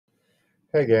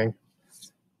Hey gang,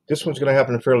 this one's going to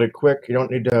happen fairly quick. You don't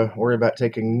need to worry about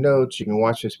taking notes. You can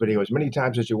watch this video as many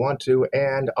times as you want to,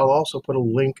 and I'll also put a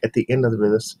link at the end of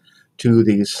this to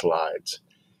these slides.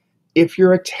 If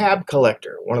you're a tab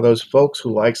collector, one of those folks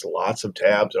who likes lots of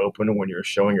tabs open when you're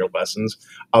showing your lessons,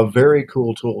 a very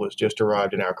cool tool has just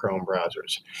arrived in our Chrome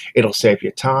browsers. It'll save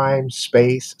you time,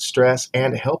 space, stress,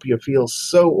 and help you feel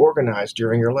so organized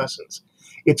during your lessons.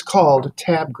 It's called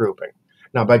tab grouping.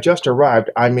 Now, by just arrived,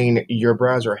 I mean your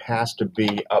browser has to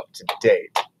be up to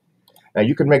date. Now,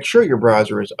 you can make sure your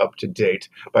browser is up to date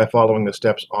by following the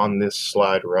steps on this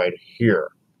slide right here.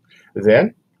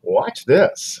 Then, watch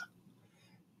this.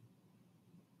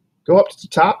 Go up to the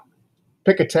top,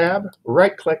 pick a tab,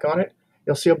 right-click on it.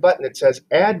 You'll see a button that says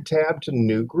Add Tab to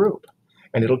New Group,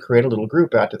 and it'll create a little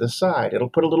group out to the side. It'll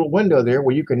put a little window there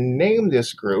where you can name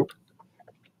this group.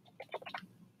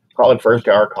 Call it first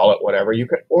hour, call it whatever. You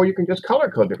can just color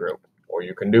code the group, or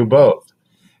you can do both.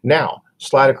 Now,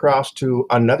 slide across to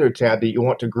another tab that you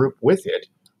want to group with it.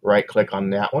 Right-click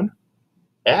on that one,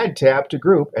 Add Tab to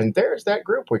Group, and there's that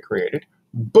group we created.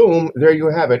 Boom, there you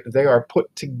have it. They are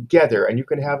put together, and you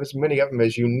can have as many of them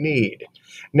as you need.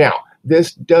 Now,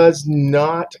 this does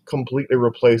not completely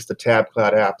replace the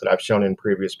TabCloud app that I've shown in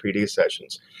previous PD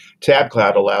sessions.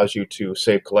 TabCloud allows you to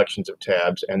save collections of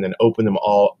tabs and then open them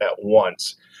all at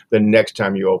once the next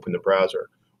time you open the browser.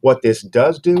 What this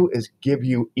does do is give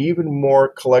you even more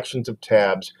collections of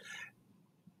tabs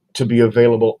to be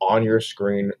available on your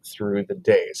screen through the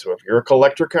day. So if you're a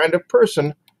collector kind of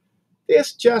person,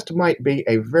 this just might be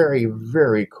a very,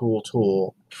 very cool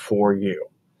tool for you.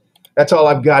 That's all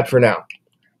I've got for now.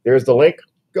 There's the link.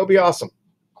 Go be awesome.